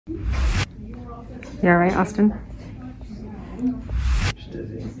Yeah, right, Austin?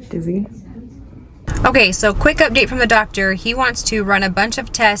 Dizzy. Okay, so quick update from the doctor. He wants to run a bunch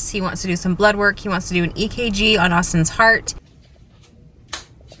of tests. He wants to do some blood work. He wants to do an EKG on Austin's heart.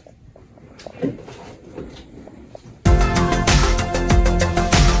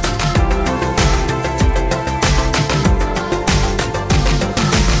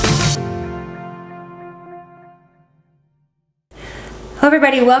 Hello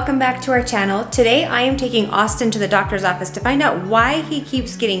everybody, welcome back to our channel. Today I am taking Austin to the doctor's office to find out why he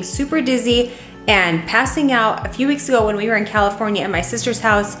keeps getting super dizzy and passing out. A few weeks ago when we were in California at my sister's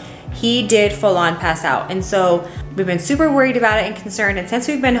house, he did full on pass out. And so we've been super worried about it and concerned. And since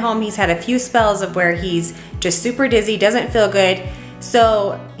we've been home, he's had a few spells of where he's just super dizzy, doesn't feel good.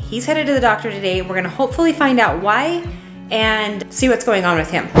 So he's headed to the doctor today. We're gonna hopefully find out why and see what's going on with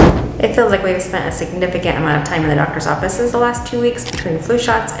him. It feels like we've spent a significant amount of time in the doctor's offices the last 2 weeks between flu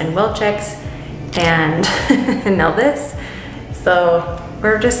shots and well checks and now this. So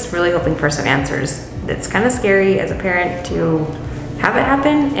we're just really hoping for some answers. It's kind of scary as a parent to have it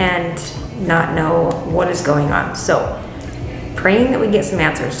happen and not know what is going on. So praying that we get some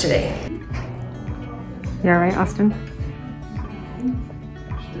answers today. Yeah, right, Austin?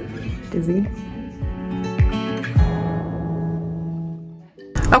 Dizzy.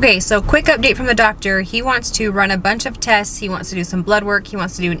 Okay, so quick update from the doctor. He wants to run a bunch of tests. He wants to do some blood work. He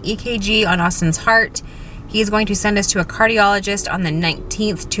wants to do an EKG on Austin's heart. He's going to send us to a cardiologist on the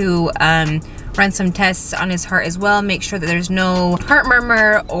 19th to run some tests on his heart as well. Make sure that there's no heart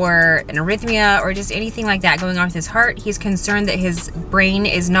murmur or an arrhythmia or just anything like that going on with his heart. He's concerned that his brain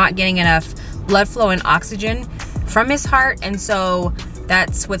is not getting enough blood flow and oxygen from his heart, and so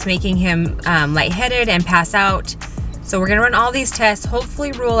that's what's making him lightheaded and pass out. So we're gonna run all these tests,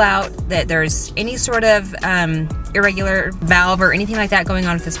 hopefully rule out that there's any sort of irregular valve or anything like that going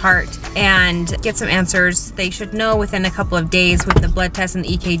on with his heart and get some answers. They should know within a couple of days with the blood test and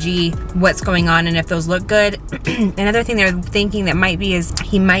the EKG what's going on and if those look good. Another thing they're thinking that might be is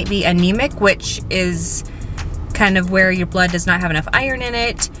he might be anemic, which is kind of where your blood does not have enough iron in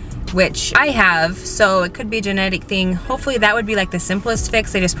it, which I have, so it could be a genetic thing. Hopefully that would be like the simplest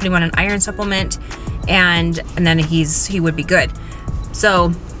fix. They just put him on an iron supplement and then he would be good.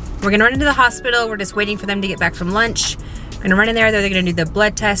 So we're gonna run into the hospital. We're just waiting for them to get back from lunch. We're gonna run in there. They're gonna do the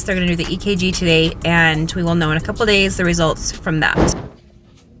blood test. They're gonna do the EKG today, and we will know in a couple days the results from that.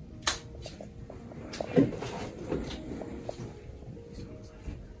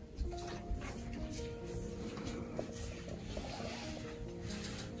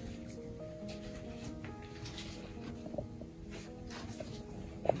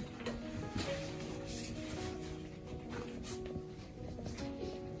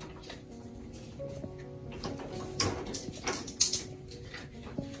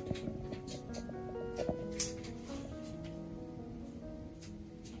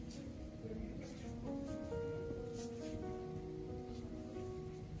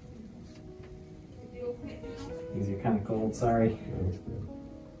 These are kind of cold, sorry.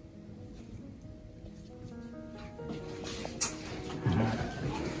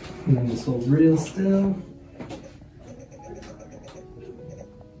 And then this holds real still.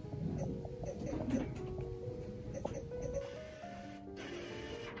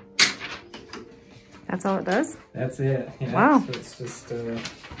 That's all it does? That's it. Yeah, wow. So it's just,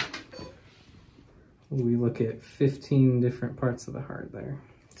 we look at 15 different parts of the heart there.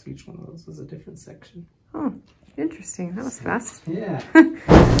 So each one of those is a different section. Oh, interesting. That was fast. Yeah.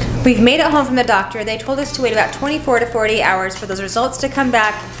 We've made it home from the doctor. They told us to wait about 24 to 48 hours for those results to come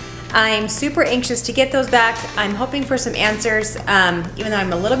back. I'm super anxious to get those back. I'm hoping for some answers, even though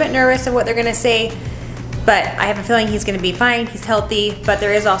I'm a little bit nervous of what they're gonna say, but I have a feeling he's gonna be fine, he's healthy, but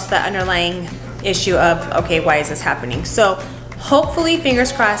there is also that underlying issue of, okay, why is this happening? So hopefully,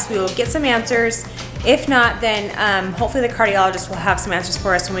 fingers crossed, we will get some answers. If not, then hopefully the cardiologist will have some answers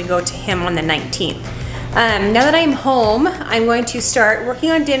for us when we go to him on the 19th. Now that I'm home, I'm going to start working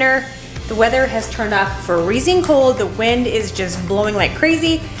on dinner. The weather has turned off freezing cold. The wind is just blowing like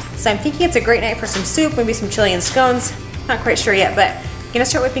crazy. So I'm thinking it's a great night for some soup, maybe some chili and scones. Not quite sure yet, but I'm gonna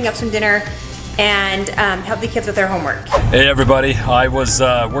start whipping up some dinner and help the kids with their homework. Hey everybody, I was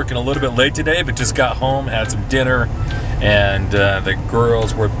working a little bit late today, but just got home, had some dinner, and the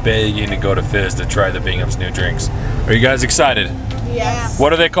girls were begging to go to Fizz to try the Bingham's new drinks. Are you guys excited? Yes.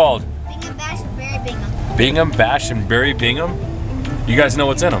 What are they called? Bingham Bash and Berry Bingham. Bingham Bash and Berry Bingham? You guys know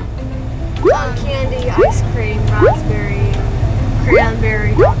what's in them? Candy, ice cream, raspberry,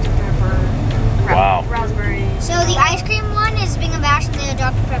 cranberry, Dr. Pepper, Wow. raspberry. So the ice cream one is Bingham Bash and the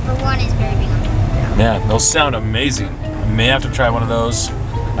Dr. Pepper one is Berry Bingham. Man, those sound amazing. I may have to try one of those.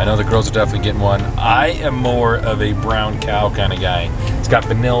 I know the girls are definitely getting one. I am more of a brown cow kind of guy. It's got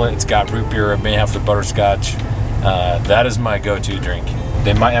vanilla, it's got root beer, it may have the butterscotch. That is my go-to drink.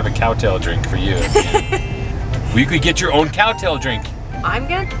 They might have a cowtail drink for you. We could get your own cowtail drink. I'm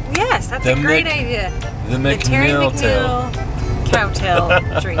good. Yes, that's a great idea. The McNeel tail. cowtail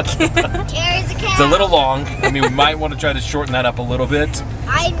drink. It's a little long. I mean, we might want to try to shorten that up a little bit.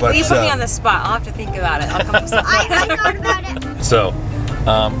 You put me on the spot. I'll have to think about it. I'll come up with something. I thought about it. So,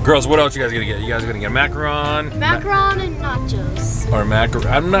 girls, what else you guys gonna get? You guys gonna get macaron? Macaron and nachos. Or macaron?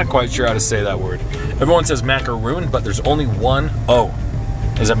 I'm not quite sure how to say that word. Everyone says macaroon, but there's only one O.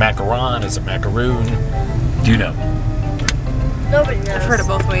 Is it macaron? Is it macaroon? Do you know? Nobody knows. I've heard it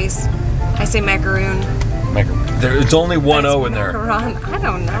both ways. I say macaroon. It's only one O in there. Macaron. I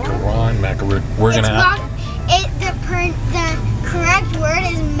don't know. Macaron. We're gonna have. The correct word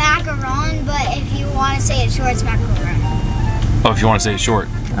is macaron, but if you want to say it short, it's macaron. Oh, if you want to say it short.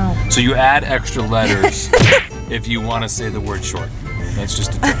 Oh. So you add extra letters if you want to say the word short. That's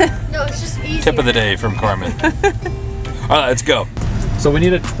just a tip. No, it's just easy. Tip of the day from Carmen. All right, let's go. So we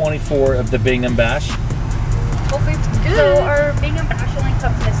need a 24 of the Bingham Bash. Hopefully it's good. So our Bingham Bash only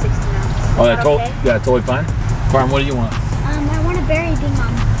comes in a 16 ounce. Oh, yeah, totally fine. Carmen, what do you want? I want a berry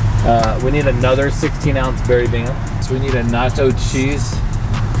Bingham. We need another 16-ounce berry Bingham. So we need a nacho cheese.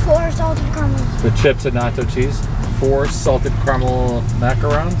 4 salted caramels. The chips and nacho cheese. 4 salted caramel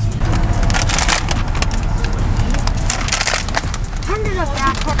macarons. 100 of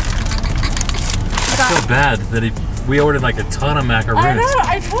that. It's so bad that we ordered like a ton of macaroons. I know,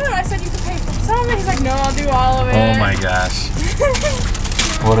 I told him, I said you could pay for some, and he's like, no, I'll do all of it. Oh my gosh.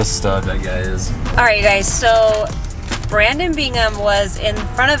 What a stud that guy is. All right, you guys, so Brandon Bingham was in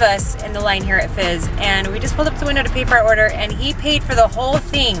front of us in the line here at Fizz, and we just pulled up the window to pay for our order, and he paid for the whole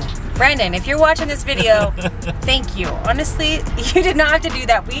thing. Brandon, if you're watching this video, thank you. Honestly, you did not have to do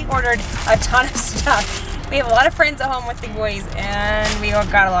that. We ordered a ton of stuff. We have a lot of friends at home with the boys, and we all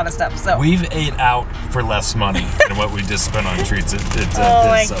got a lot of stuff. So we've ate out for less money than what we just spent on treats. Oh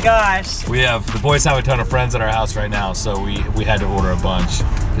my gosh. The boys have a ton of friends at our house right now, so we had to order a bunch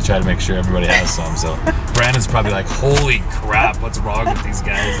to try to make sure everybody has some. So Brandon's probably like, holy crap, what's wrong with these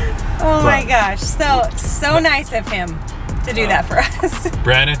guys? Oh my gosh, so nice of him to do that for us.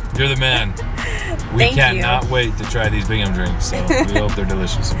 Brandon, you're the man. We Thank cannot you. wait to try these Bingham drinks, so we hope they're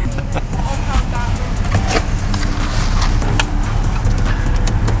delicious.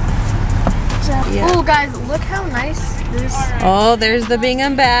 Yeah. Oh guys, look how nice this. Oh, there's the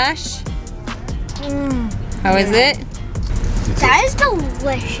Bingham Bash. How is it? That is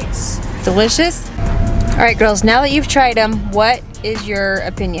delicious. Delicious? All right, girls, now that you've tried them, what is your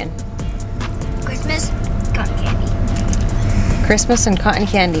opinion? Christmas, cotton candy. Christmas and cotton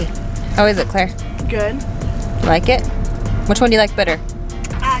candy. How is it, Claire? Good. You like it? Which one do you like better?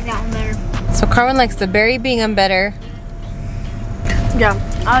 I like that one better. So Carmen likes the berry Bingham better. Yeah,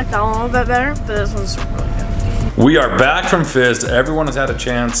 I like that one a little bit better, but this one's really good. We are back from Fizz. Everyone has had a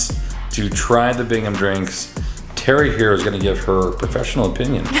chance to try the Bingham drinks. Terry here is going to give her professional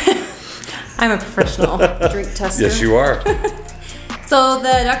opinion. I'm a professional drink tester. Yes, you are. So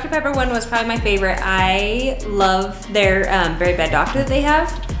the Dr. Pepper one was probably my favorite. I love their Berry Bad Doctor that they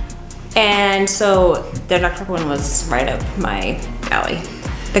have. And so their Dr. Pepper one was right up my alley.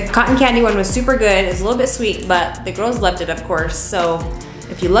 The cotton candy one was super good. It's a little bit sweet, but the girls loved it, of course. So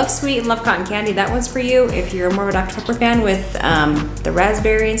if you love sweet and love cotton candy, that one's for you. If you're more of a Dr. Pepper fan with the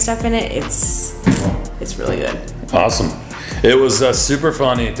raspberry and stuff in it, it's really good. Awesome. It was super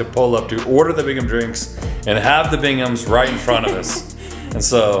funny to pull up to order the Bingham drinks and have the Binghams right in front of us. And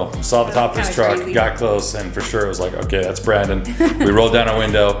so saw the top of his truck, crazy. got close, and for sure it was like, okay, that's Brandon. We rolled down our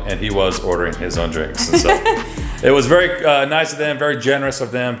window, and he was ordering his own drinks. And so it was very nice of them, very generous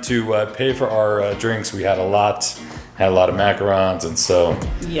of them to pay for our drinks. We had a lot of macarons, and so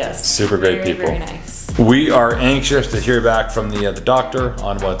yes, super great people. Very nice. We are anxious to hear back from the doctor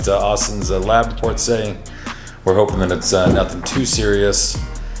on what Austin's lab report's saying. We're hoping that it's nothing too serious,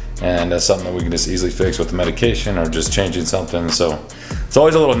 and something that we can just easily fix with the medication or just changing something. So it's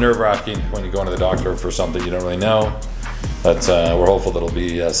always a little nerve-wracking when you go into the doctor for something you don't really know, but we're hopeful that it'll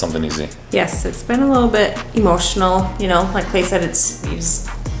be something easy. Yes, it's been a little bit emotional, you know, like Clay said, you just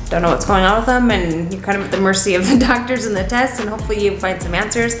don't know what's going on with them, and you're kind of at the mercy of the doctors and the tests, and hopefully you find some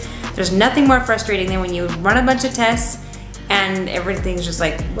answers. There's nothing more frustrating than when you run a bunch of tests and everything's just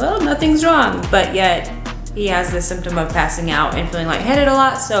like, well, nothing's wrong, but yet he has the symptom of passing out and feeling lightheaded a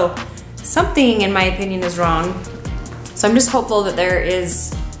lot, so something, in my opinion, is wrong. So I'm just hopeful that there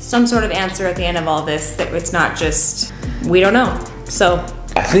is some sort of answer at the end of all this, that it's not just, we don't know. So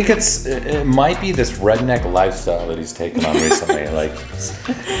I think it might be this redneck lifestyle that he's taken on recently. Like,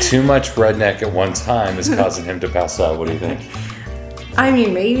 too much redneck at one time is causing him to pass out. What do you think? I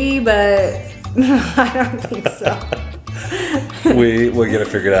mean, maybe, but I don't think so. We'll get it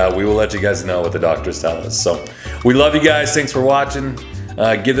figured out. We will let you guys know what the doctors tell us. So, we love you guys. Thanks for watching.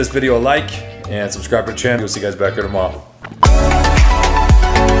 Give this video a like and subscribe to the channel. We'll see you guys back here tomorrow.